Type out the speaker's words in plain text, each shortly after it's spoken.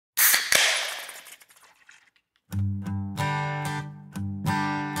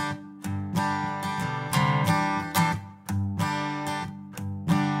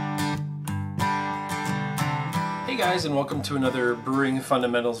guys, and welcome to another Brewing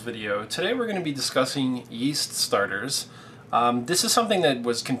Fundamentals video. Today we're going to be discussing yeast starters. This is something that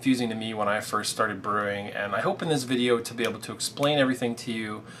was confusing to me when I first started brewing, and I hope in this video to be able to explain everything to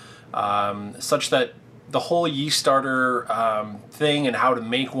you such that the whole yeast starter thing and how to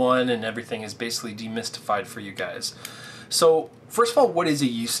make one and everything is basically demystified for you guys. So first of all, what is a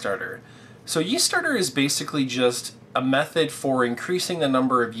yeast starter? So a yeast starter is basically just a method for increasing the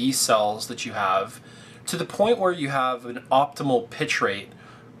number of yeast cells that you have to the point where you have an optimal pitch rate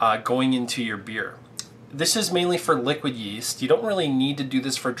going into your beer. This is mainly for liquid yeast. You don't really need to do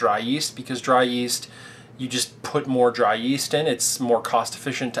this for dry yeast because dry yeast, you just put more dry yeast in. It's more cost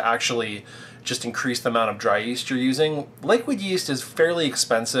efficient to actually just increase the amount of dry yeast you're using. Liquid yeast is fairly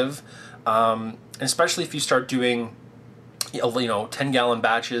expensive, especially if you start doing 10-gallon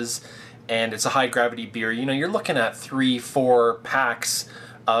batches and it's a high gravity beer. You're looking at 3-4 packs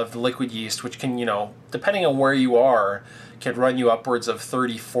of the liquid yeast, which can, depending on where you are, can run you upwards of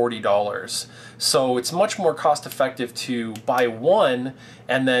 $30–40. So it's much more cost effective to buy one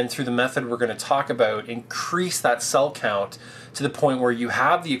and then through the method we're going to talk about, increase that cell count to the point where you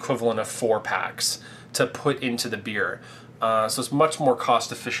have the equivalent of 4 packs to put into the beer. So it's much more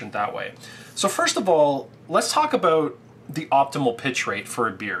cost efficient that way. So first of all, let's talk about the optimal pitch rate for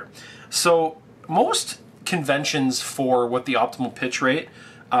a beer. So most conventions for what the optimal pitch rate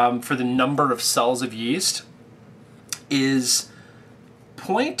for the number of cells of yeast is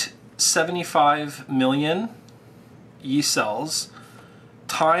 0.75 million yeast cells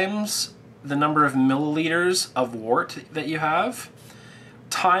times the number of milliliters of wort that you have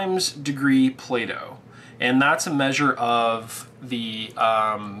times degree Plato. And that's a measure of the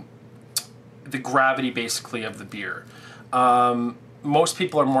gravity basically of the beer. Most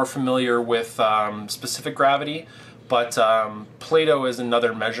people are more familiar with specific gravity, but Plato is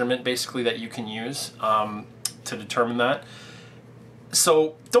another measurement basically that you can use to determine that.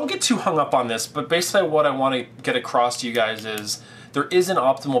 So don't get too hung up on this, but basically what I want to get across to you guys is there is an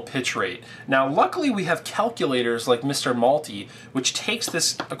optimal pitch rate. Now luckily we have calculators like Mr. Malty, which takes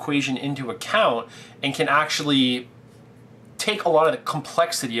this equation into account and can actually take a lot of the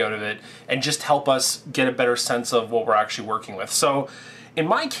complexity out of it and just help us get a better sense of what we're actually working with. So in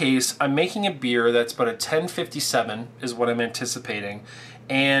my case, I'm making a beer that's about a 1057 is what I'm anticipating,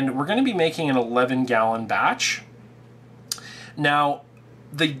 and we're going to be making an 11-gallon batch. Now,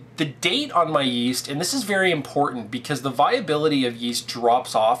 the date on my yeast, and this is very important because the viability of yeast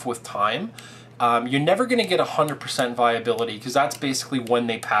drops off with time. You're never going to get 100% viability because that's basically when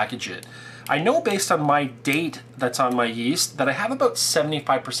they package it. I know based on my date that's on my yeast that I have about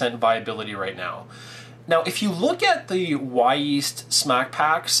 75% viability right now. Now, if you look at the Yeast Smack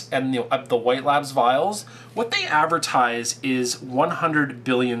Packs and the White Labs vials, what they advertise is 100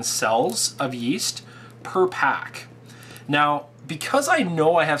 billion cells of yeast per pack. Now, because I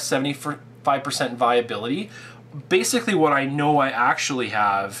know I have 75% viability, basically what I know I actually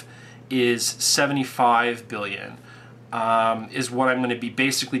have is 75 billion. Is what I'm going to be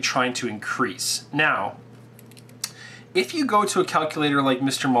basically trying to increase. Now, if you go to a calculator like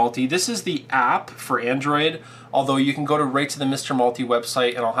Mr. Malty, this is the app for Android, although you can go right to the Mr. Malty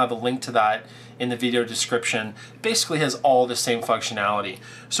website, and I'll have a link to that in the video description. It basically has all the same functionality.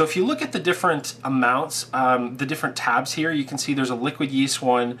 So if you look at the different amounts, the different tabs here, you can see there's a liquid yeast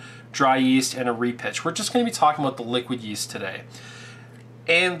one, dry yeast, and a repitch. We're just going to be talking about the liquid yeast today.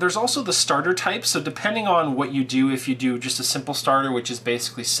 And there's also the starter type, so depending on what you do, if you do just a simple starter, which is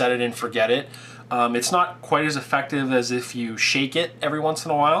basically set it and forget it, it's not quite as effective as if you shake it every once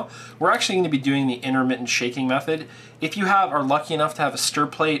in a while. We're actually going to be doing the intermittent shaking method. If you are lucky enough to have a stir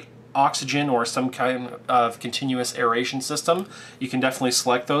plate, oxygen, or some kind of continuous aeration system, you can definitely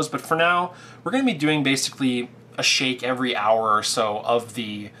select those. But for now, we're going to be doing basically a shake every hour or so of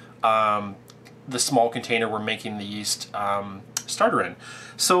the small container we're making the yeast starter in.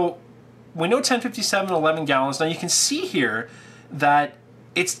 So we know 1057, 11 gallons. Now you can see here that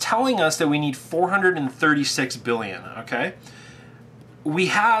it's telling us that we need 436 billion, okay? We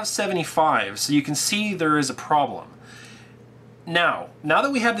have 75, so you can see there is a problem. Now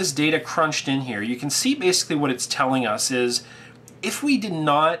that we have this data crunched in here, you can see basically what it's telling us is if we did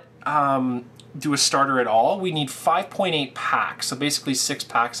not do a starter at all, we need 5.8 packs, so basically 6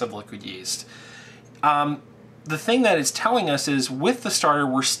 packs of liquid yeast. The thing that it's telling us is with the starter,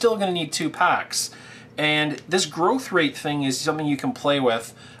 we're still going to need 2 packs. And this growth rate thing is something you can play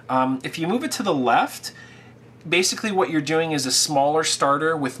with. If you move it to the left, basically what you're doing is a smaller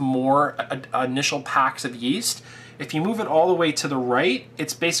starter with more initial packs of yeast. If you move it all the way to the right,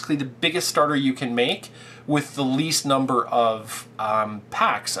 it's basically the biggest starter you can make with the least number of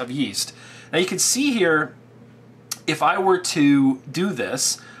packs of yeast. Now you can see here if I were to do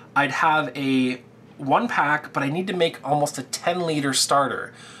this, I'd have a 1 pack, but I need to make almost a 10-liter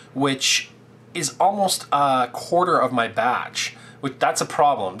starter, which is almost a quarter of my batch, which that's a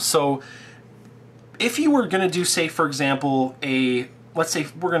problem. So if you were gonna do, say for example, let's say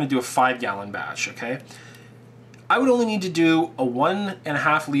we're gonna do a 5-gallon batch, okay? I would only need to do a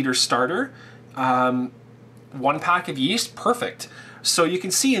 1.5 liter starter, 1 pack of yeast, perfect. So you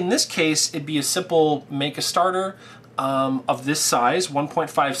can see in this case, it'd be a simple make a starter of this size,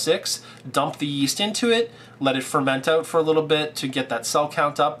 1.56, dump the yeast into it, let it ferment out for a little bit to get that cell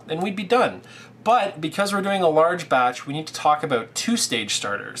count up, and we'd be done. But because we're doing a large batch, we need to talk about 2-stage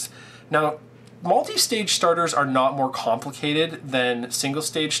starters. Now, multi-stage starters are not more complicated than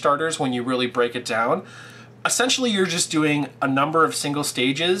single-stage starters when you really break it down. Essentially, you're just doing a number of single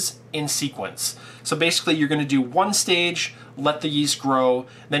stages in sequence. So basically, you're going to do 1 stage, let the yeast grow,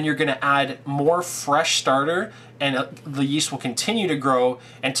 then you're going to add more fresh starter, and the yeast will continue to grow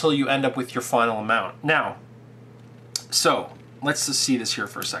until you end up with your final amount. Now, so let's just see this here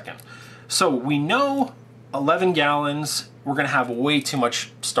for a second. So we know 11 gallons, we're going to have way too much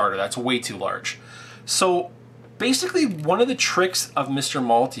starter. That's way too large. So basically, one of the tricks of Mr.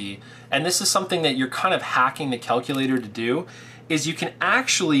 Malty, and this is something that you're kind of hacking the calculator to do, is you can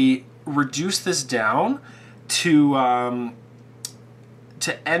actually reduce this down to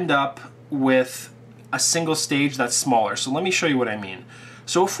end up with a single stage that's smaller. So let me show you what I mean.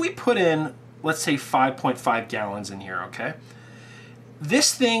 So if we put in, let's say 5.5 gallons in here, okay?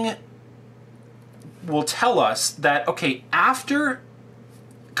 This thing will tell us that, okay, after,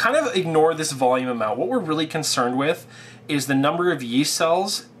 kind of ignore this volume amount. What we're really concerned with is the number of yeast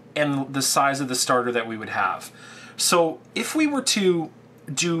cells and the size of the starter that we would have. So if we were to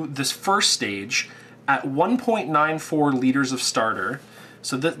do this first stage at 1.94 liters of starter,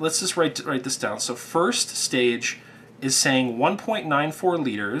 so let's just write this down. So first stage is saying 1.94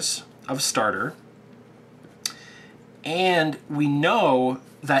 liters of starter, and we know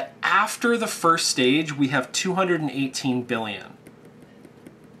that after the first stage we have 218 billion.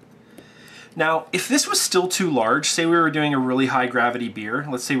 Now, if this was still too large, say we were doing a really high gravity beer,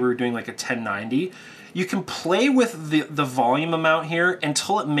 let's say we were doing like a 1090, you can play with the volume amount here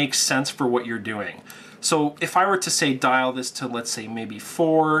until it makes sense for what you're doing. So if I were to say dial this to, let's say maybe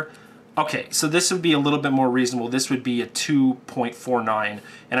 4, okay, so this would be a little bit more reasonable. This would be a 2.49,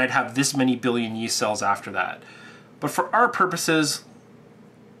 and I'd have this many billion yeast cells after that. But for our purposes,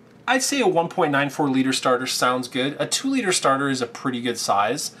 I'd say a 1.94 liter starter sounds good. A 2 liter starter is a pretty good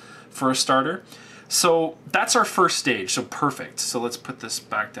size for a starter. So that's our first stage, so perfect. So let's put this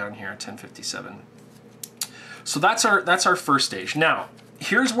back down here, 1057. So that's our first stage. Now,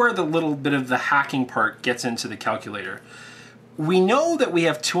 here's where the little bit of the hacking part gets into the calculator. We know that we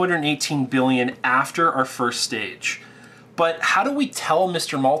have 218 billion after our first stage, but how do we tell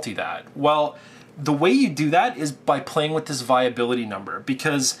Mr. Malty that? Well, the way you do that is by playing with this viability number,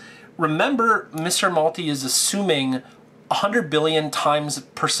 because remember, Mr. Malty is assuming 100 billion times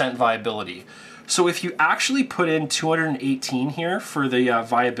percent viability. So if you actually put in 218 here for the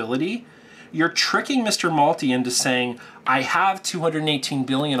viability, you're tricking Mr. Malty into saying, I have 218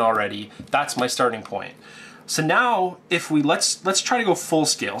 billion already, that's my starting point. So now, if we, let's try to go full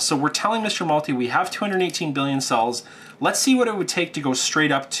scale. So we're telling Mr. Malty we have 218 billion cells. Let's see what it would take to go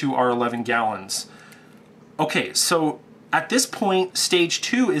straight up to our 11 gallons. Okay, so at this point, stage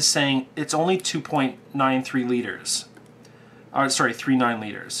 2 is saying it's only 2.93 liters. Sorry, 39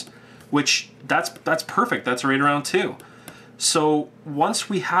 liters, which that's perfect. That's right around 2. So once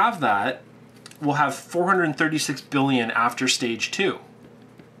we have that, we'll have 436 billion after stage 2.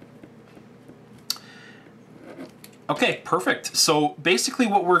 Okay, perfect. So basically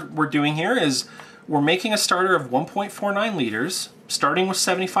what we're doing here is we're making a starter of 1.49 liters, starting with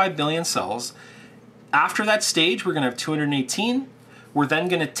 75 billion cells. After that stage, we're gonna have 218. We're then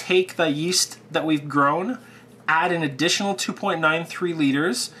gonna take the yeast that we've grown, add an additional 2.93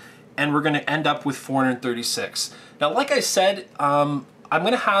 liters, and we're gonna end up with 436. Now, like I said, I'm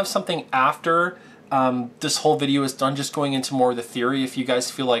gonna have something after this whole video is done just going into more of the theory. If you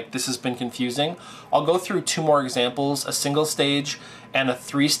guys feel like this has been confusing, I'll go through 2 more examples, a single stage and a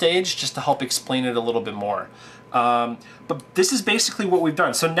 3 stage, just to help explain it a little bit more. But this is basically what we've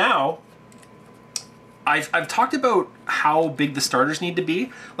done. So now, I've talked about how big the starters need to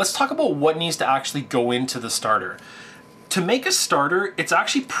be. Let's talk about what needs to actually go into the starter. To make a starter, it's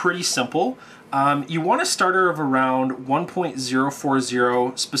actually pretty simple. You want a starter of around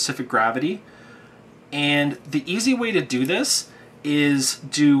 1.040 specific gravity. And the easy way to do this is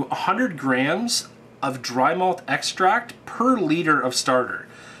do 100 grams of dry malt extract per liter of starter.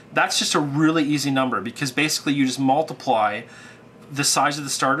 That's just a really easy number because basically you just multiply the size of the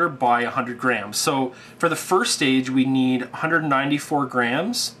starter by 100 grams. So for the first stage, we need 194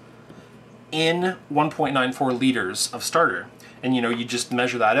 grams in 1.94 liters of starter. And you know, you just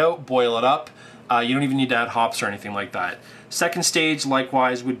measure that out, boil it up. You don't even need to add hops or anything like that. Second stage,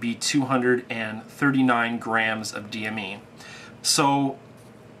 likewise, would be 239 grams of DME. So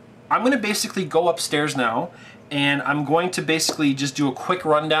I'm gonna basically go upstairs now and I'm going to basically just do a quick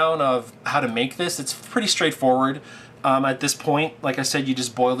rundown of how to make this. It's pretty straightforward. At this point, like I said, you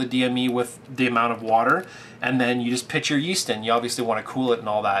just boil the DME with the amount of water and then you just pitch your yeast in. You obviously want to cool it and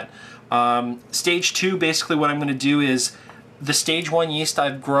all that. Stage 2, basically what I'm going to do is the stage 1 yeast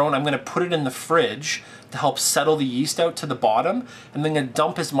I've grown, I'm going to put it in the fridge to help settle the yeast out to the bottom, and then I'm going to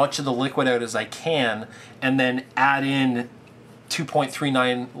dump as much of the liquid out as I can and then add in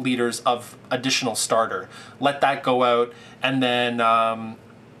 2.39 liters of additional starter. Let that go out and then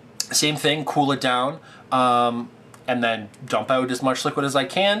same thing, cool it down and then dump out as much liquid as I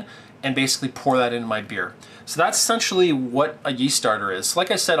can and basically pour that into my beer. So that's essentially what a yeast starter is.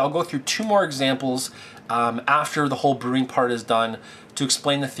 Like I said, I'll go through 2 more examples after the whole brewing part is done to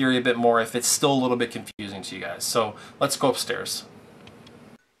explain the theory a bit more if it's still a little bit confusing to you guys. So let's go upstairs.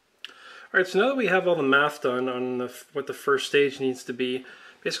 Alright, so now that we have all the math done on what the first stage needs to be,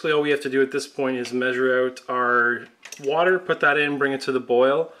 basically all we have to do at this point is measure out our water, put that in, bring it to the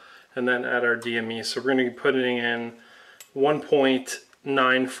boil, and then add our DME. So we're going to be putting in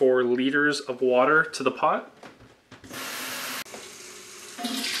 1.94 liters of water to the pot.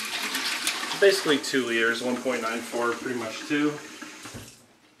 Basically 2 liters, 1.94, pretty much 2.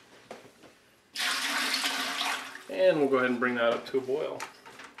 And we'll go ahead and bring that up to a boil.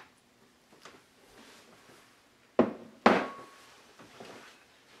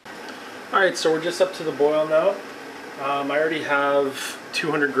 Alright, so we're just up to the boil now. I already have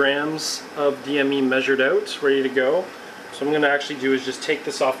 200 grams of DME measured out, ready to go. So what I'm going to actually do is just take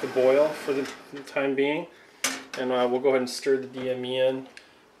this off the boil for the time being. And we'll go ahead and stir the DME in.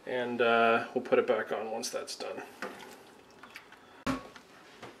 And we'll put it back on once that's done.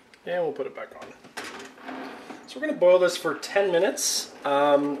 And we'll put it back on. So we're going to boil this for 10 minutes,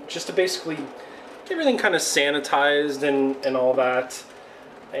 just to basically get everything kind of sanitized and all that.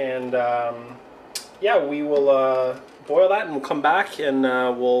 And yeah, we will boil that and we'll come back and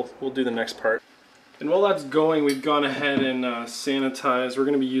we'll do the next part. And while that's going, we've gone ahead and sanitized. We're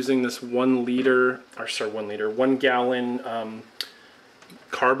going to be using this 1 gallon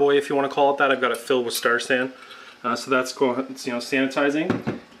carboy, if you want to call it that. I've got it filled with Star San. So that's going,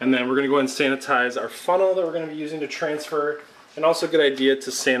 sanitizing. And then we're going to go ahead and sanitize our funnel that we're going to be using to transfer. And also a good idea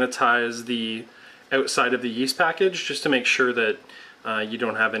to sanitize the outside of the yeast package just to make sure that you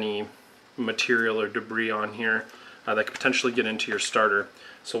don't have any material or debris on here that could potentially get into your starter.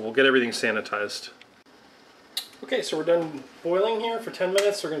 So we'll get everything sanitized. Okay, so we're done boiling here for 10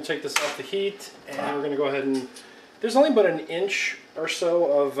 minutes. We're going to take this off the heat and we're going to go ahead and... There's only about 1 inch or so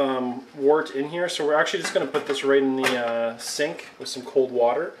of wort in here, so we're actually just going to put this right in the sink with some cold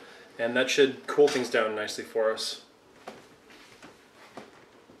water, and that should cool things down nicely for us.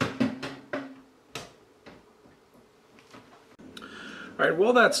 Alright,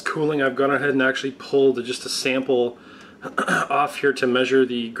 while that's cooling, I've gone ahead and actually pulled just a sample off here to measure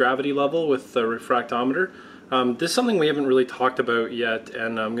the gravity level with the refractometer. This is something we haven't really talked about yet,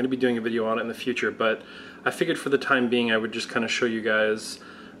 and I'm going to be doing a video on it in the future, but I figured for the time being I would just kind of show you guys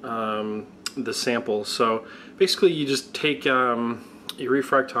the sample. So basically you just take your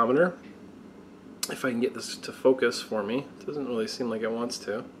refractometer, if I can get this to focus for me. It doesn't really seem like it wants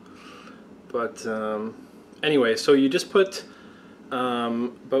to. But anyway, so you just put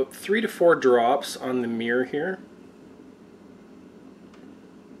about 3 to 4 drops on the mirror here.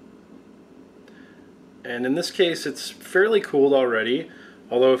 And in this case it's fairly cooled already.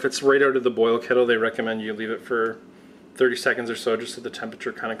 Although if it's right out of the boil kettle, they recommend you leave it for 30 seconds or so just so the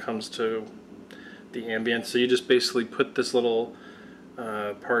temperature kind of comes to the ambient. So you just basically put this little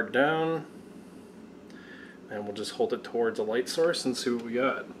part down and we'll just hold it towards a light source and see what we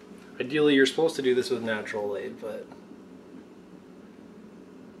got. Ideally you're supposed to do this with natural light, but...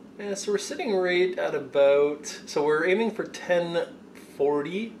 Yeah, so we're sitting right at about... So we're aiming for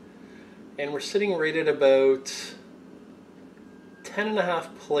 1040 and we're sitting right at about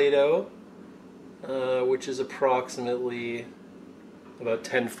 10.5 Plato, which is approximately about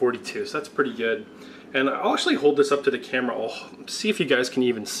 1042, so that's pretty good. And I'll actually hold this up to the camera. I'll see if you guys can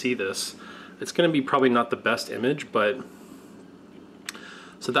even see this. It's going to be probably not the best image, but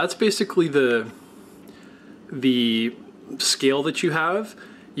so that's basically the scale that you have.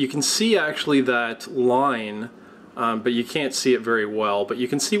 You can see actually that line but you can't see it very well. But you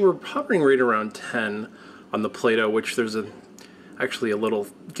can see we're hovering right around 10 on the Play-Doh, which there's actually a little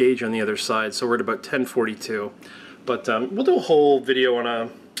gauge on the other side, so we're at about 1042. But we'll do a whole video on a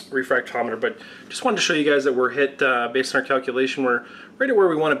refractometer, but just wanted to show you guys that we're hit, based on our calculation, we're right at where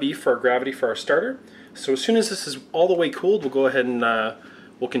we want to be for our gravity for our starter. So as soon as this is all the way cooled, we'll go ahead and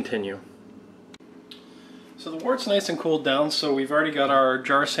we'll continue. So the wort's nice and cooled down, so we've already got our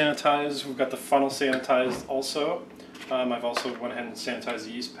jar sanitized, we've got the funnel sanitized also. I've also went ahead and sanitized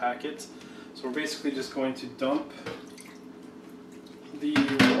the yeast packets. So we're basically just going to dump the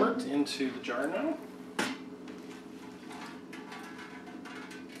wort into the jar now.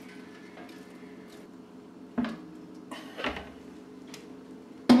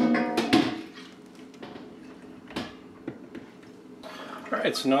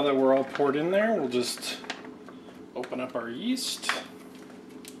 Alright, so now that we're all poured in there, we'll just open up our yeast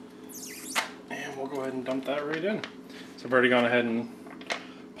and we'll go ahead and dump that right in. So I've already gone ahead and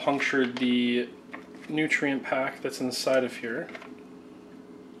punctured the nutrient pack that's inside of here.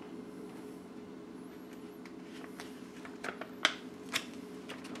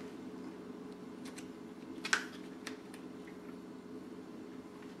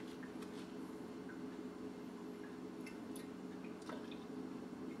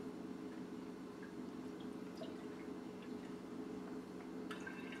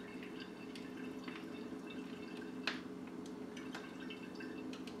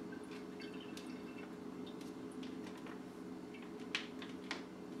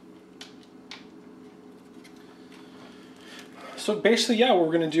 So basically, yeah, what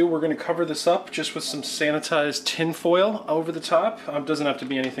we're going to do, we're going to cover this up just with some sanitized tin foil over the top. Doesn't have to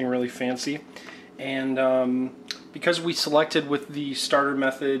be anything really fancy. And because we selected with the starter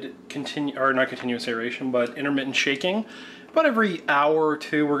method, not continuous aeration, but intermittent shaking, about every hour or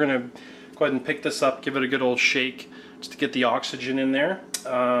two, we're going to go ahead and pick this up, give it a good old shake, just to get the oxygen in there.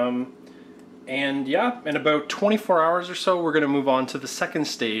 And yeah, in about 24 hours or so, we're going to move on to the second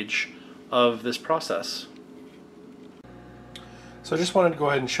stage of this process. So I just wanted to go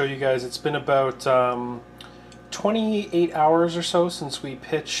ahead and show you guys, it's been about 28 hours or so since we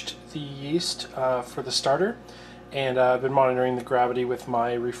pitched the yeast for the starter, and I've been monitoring the gravity with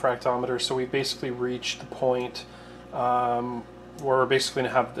my refractometer, so we basically reached the point where we're basically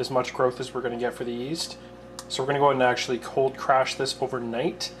going to have as much growth as we're going to get for the yeast. So we're going to go ahead and actually cold crash this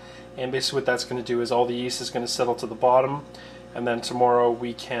overnight, and basically what that's going to do is all the yeast is going to settle to the bottom, and then tomorrow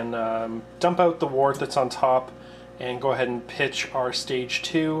we can dump out the wort that's on top and go ahead and pitch our stage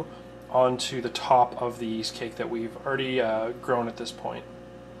 2 onto the top of the yeast cake that we've already grown at this point.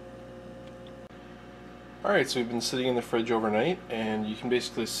 Alright, so we've been sitting in the fridge overnight and you can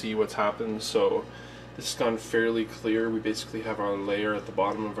basically see what's happened. So this has gone fairly clear. We basically have our layer at the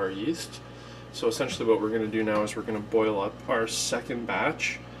bottom of our yeast. So essentially what we're going to do now is we're going to boil up our second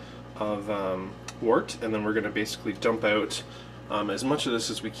batch of wort, and then we're going to basically dump out as much of this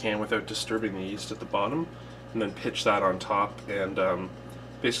as we can without disturbing the yeast at the bottom, and then pitch that on top and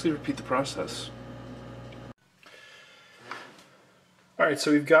basically repeat the process. Alright,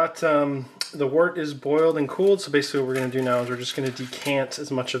 so we've got the wort is boiled and cooled, so basically what we're going to do now is we're just going to decant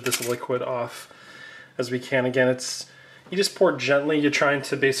as much of this liquid off as we can. Again, you just pour gently, you're trying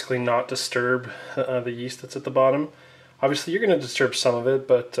to basically not disturb the yeast that's at the bottom. Obviously you're going to disturb some of it,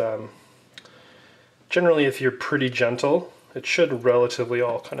 but generally if you're pretty gentle, it should relatively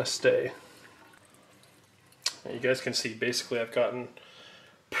all kind of stay. You guys can see basically I've gotten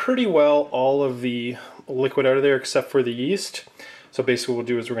pretty well all of the liquid out of there except for the yeast. So basically what we'll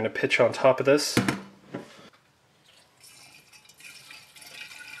do is we're going to pitch on top of this.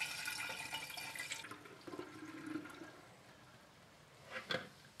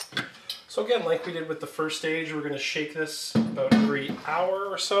 So again, like we did with the first stage, we're going to shake this about every hour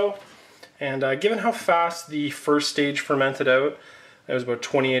or so. And given how fast the first stage fermented out, it was about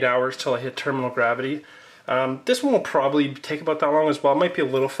 28 hours till I hit terminal gravity. This one will probably take about that long as well. It might be a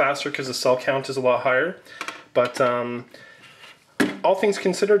little faster because the cell count is a lot higher, but all things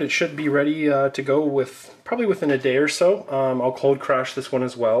considered, it should be ready to go probably within a day or so. I'll cold crash this one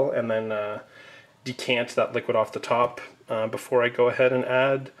as well, and then decant that liquid off the top before I go ahead and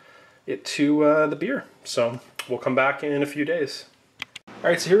add it to the beer. So we'll come back in a few days.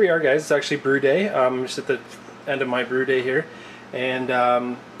 Alright, so here we are, guys. It's actually brew day. I'm just at the end of my brew day here, and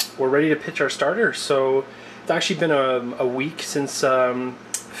we're ready to pitch our starter. So it's actually been a week since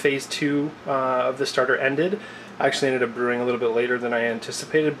phase 2 of the starter ended. I actually ended up brewing a little bit later than I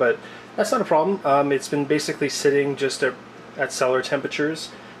anticipated, but that's not a problem. It's been basically sitting just at cellar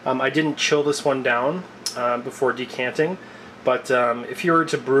temperatures. I didn't chill this one down before decanting, but if you were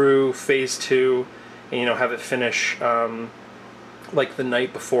to brew phase 2 and you know, have it finish like the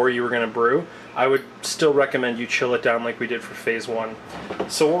night before you were going to brew, I would still recommend you chill it down like we did for phase 1.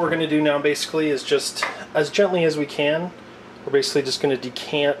 So what we're going to do now basically is just as gently as we can, we're basically just going to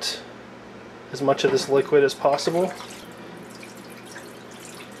decant as much of this liquid as possible.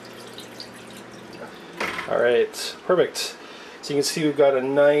 Alright, perfect. So you can see we've got a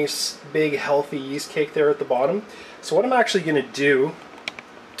nice big healthy yeast cake there at the bottom. So what I'm actually going to do,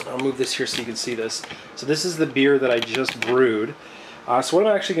 I'll move this here so you can see this. So this is the beer that I just brewed. So what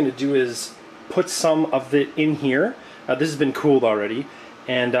I'm actually going to do is put some of it in here. This has been cooled already,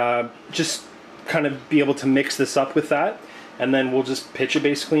 and just kind of be able to mix this up with that, and then we'll just pitch it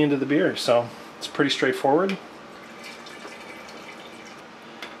basically into the beer. So it's pretty straightforward. You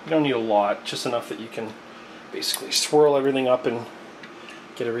don't need a lot, just enough that you can basically swirl everything up and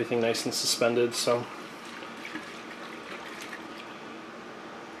get everything nice and suspended. So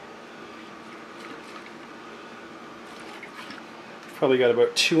probably got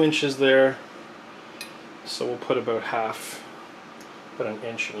about 2 inches there, so we'll put about half, about 1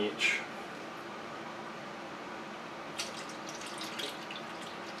 inch in each.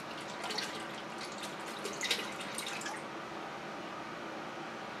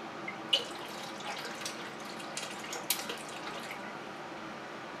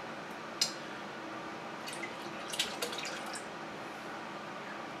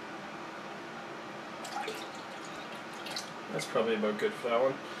 That's probably about good for that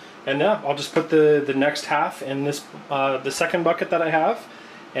one. And yeah, I'll just put the next half in this the second bucket that I have,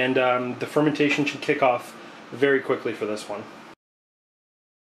 and the fermentation should kick off very quickly for this one.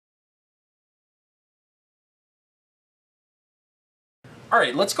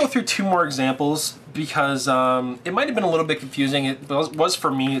 Alright, let's go through 2 more examples because it might have been a little bit confusing. It was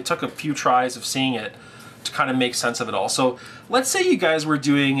for me. It took a few tries of seeing it to kind of make sense of it all. So let's say you guys were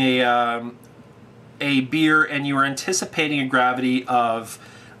doing a beer and you were anticipating a gravity of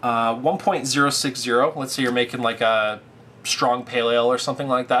 1.060. Let's say you're making like a strong pale ale or something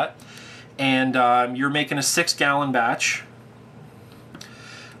like that, and you're making a 6-gallon batch.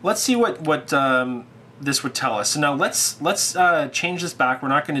 Let's see what this would tell us. So now let's change this back. We're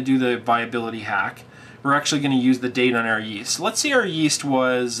not going to do the viability hack. We're actually going to use the date on our yeast. Let's say our yeast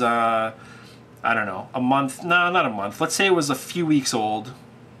was I don't know, a month. No, not a month. Let's say it was a few weeks old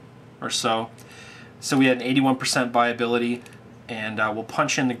or so. So we had an 81% viability, and we'll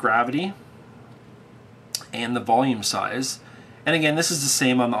punch in the gravity and the volume size. And again, this is the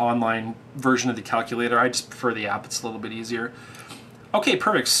same on the online version of the calculator. I just prefer the app. It's a little bit easier. Okay,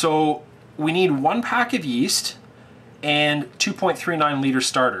 perfect. So we need 1 pack of yeast and 2.39 liter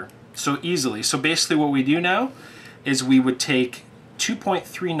starter. So easily. So basically what we do now is we would take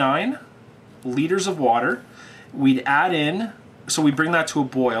 2.39 liters of water. We'd add in, so we bring that to a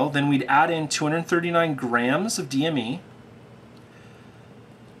boil, then we'd add in 239 grams of DME.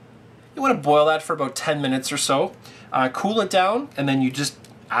 You want to boil that for about 10 minutes or so. Cool it down, and then you just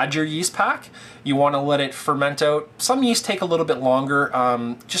add your yeast pack. You want to let it ferment out. Some yeast take a little bit longer.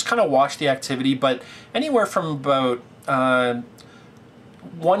 Just kind of watch the activity, but anywhere from about 1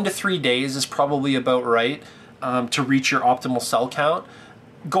 to 3 days is probably about right to reach your optimal cell count.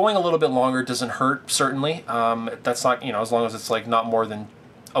 Going a little bit longer doesn't hurt, certainly. That's not, you know, as long as it's like not more than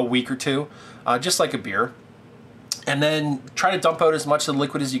a week or 2, just like a beer. And then try to dump out as much of the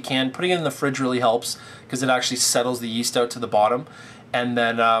liquid as you can. Putting it in the fridge really helps because it actually settles the yeast out to the bottom. And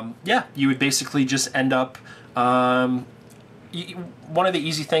then, yeah, you would basically just end up, one of the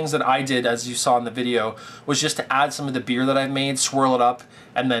easy things that I did, as you saw in the video, was just to add some of the beer that I've made, swirl it up,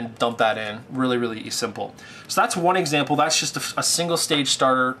 and then dump that in. Really, really simple. So that's one example. That's just a single stage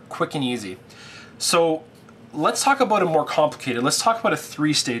starter, quick and easy. So let's talk about a more complicated. Let's talk about a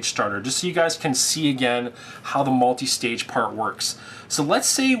 3-stage starter, just so you guys can see again how the multi-stage part works. So let's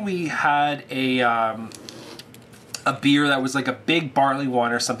say we had a beer that was like a big barley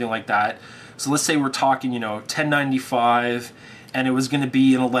one or something like that. So let's say we're talking, you know, 1095, and it was going to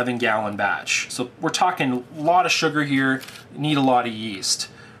be an 11-gallon batch. So we're talking a lot of sugar here, need a lot of yeast.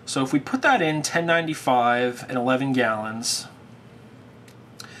 So if we put that in 1095 and 11 gallons,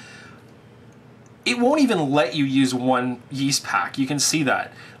 it won't even let you use 1 yeast pack. You can see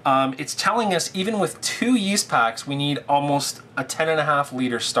that. It's telling us even with 2 yeast packs, we need almost a 10.5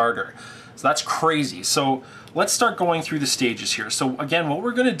 liter starter. So that's crazy. So let's start going through the stages here. So again, what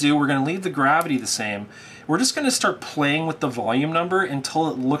we're going to do, we're going to leave the gravity the same. We're just going to start playing with the volume number until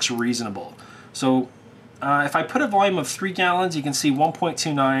it looks reasonable. So if I put a volume of 3 gallons, you can see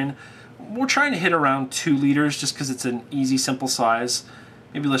 1.29. We're trying to hit around 2 liters just because it's an easy, simple size.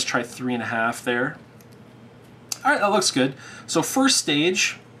 Maybe let's try 3.5 there. All right, that looks good. So first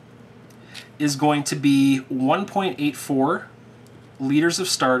stage is going to be 1.84 liters of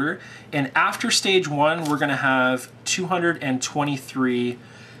starter, and after stage 1 we're going to have 223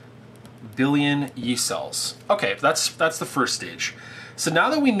 billion yeast cells. Okay, that's the first stage. So now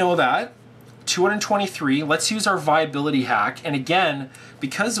that we know that, 223, let's use our viability hack. And again,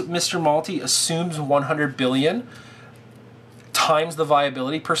 because Mr. Malty assumes 100 billion times the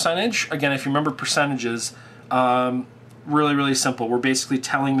viability percentage, again, if you remember percentages, really simple. We're basically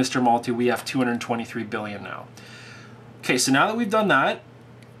telling Mr. Malty we have 223 billion now. Okay, so now that we've done that,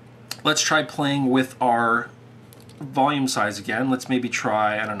 let's try playing with our volume size again. Let's maybe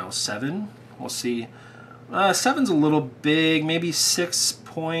try, I don't know, 7. We'll see. 7's a little big, maybe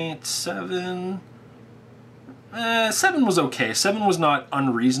 6.7. 7 was okay. 7 was not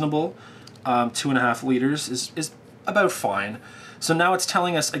unreasonable. 2.5 liters is about fine. So now it's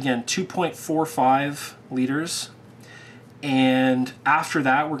telling us, again, 2.45 liters. And after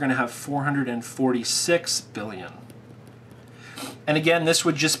that, we're going to have 446 billion. And again, this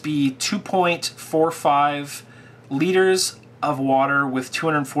would just be 2.45 liters of water with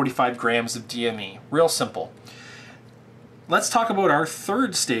 245 grams of DME. Real simple. Let's talk about our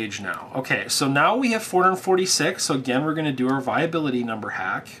third stage now. Okay, so now we have 446. So again, we're going to do our viability number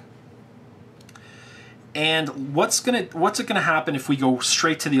hack. And what's it gonna happen if we go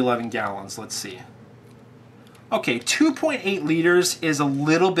straight to the 11 gallons? Let's see. Okay, 2.8 liters is a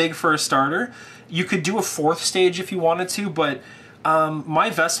little big for a starter. You could do a fourth stage if you wanted to, but my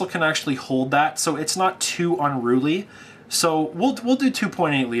vessel can actually hold that, so it's not too unruly. So we'll do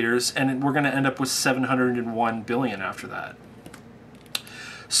 2.8 liters, and we're gonna end up with 701 billion after that.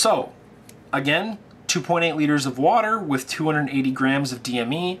 So again, 2.8 liters of water with 280 grams of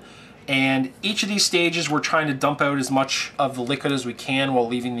DME. And each of these stages, we're trying to dump out as much of the liquid as we can while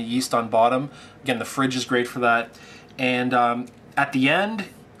leaving the yeast on bottom. Again, the fridge is great for that. And at the end,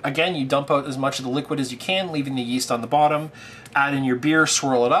 again, you dump out as much of the liquid as you can, leaving the yeast on the bottom. Add in your beer,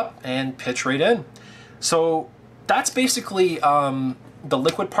 swirl it up, and pitch right in. So that's basically the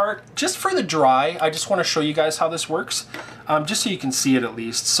liquid part. Just for the dry, I just want to show you guys how this works, just so you can see it at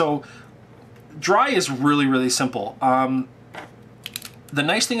least. So dry is really simple. The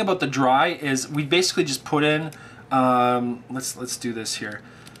nice thing about the dry is we basically just put in, let's do this here.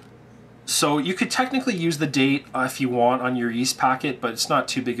 So you could technically use the date if you want on your yeast packet, but it's not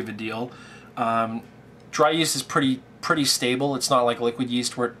too big of a deal. Dry yeast is pretty stable. It's not like liquid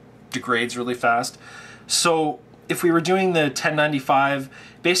yeast where it degrades really fast. So if we were doing the 1095,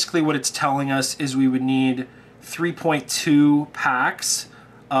 basically what it's telling us is we would need 3.2 packs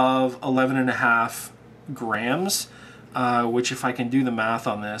of 11.5 grams. Which, if I can do the math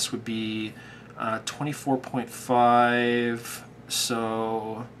on this, would be 24.5,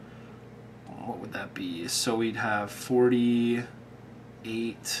 so what would that be? So we'd have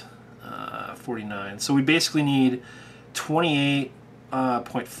 48, 49. So we basically need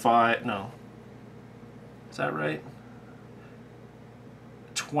 28.5, no, is that right?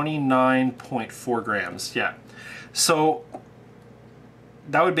 29.4 grams, yeah. So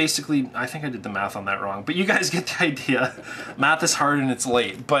that would basically, I think I did the math on that wrong, but you guys get the idea. Math is hard and it's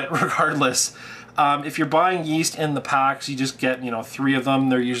late, but regardless, if you're buying yeast in the packs, you just get, 3 of them.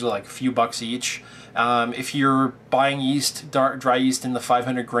 They're usually like a few bucks each. If you're buying yeast, dry yeast in the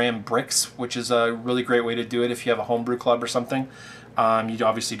 500 gram bricks, which is a really great way to do it if you have a homebrew club or something, you'd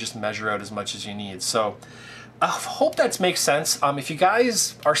obviously just measure out as much as you need. So I hope that makes sense. If you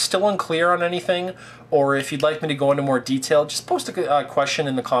guys are still unclear on anything, or if you'd like me to go into more detail, just post a question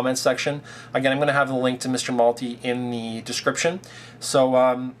in the comments section. Again, I'm going to have the link to Mr. Malty in the description. So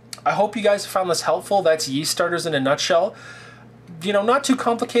I hope you guys found this helpful. That's yeast starters in a nutshell. Not too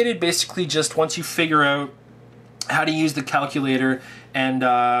complicated. Basically, just once you figure out how to use the calculator and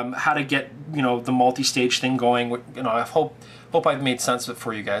how to get the multi-stage thing going, I hope I've made sense of it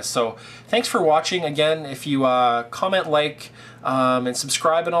for you guys. So thanks for watching. Again, if you comment, like, and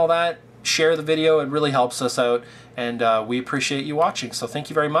subscribe and all that, share the video, it really helps us out, and we appreciate you watching. So thank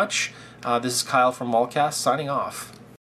you very much. This is Kyle from Maltcast signing off.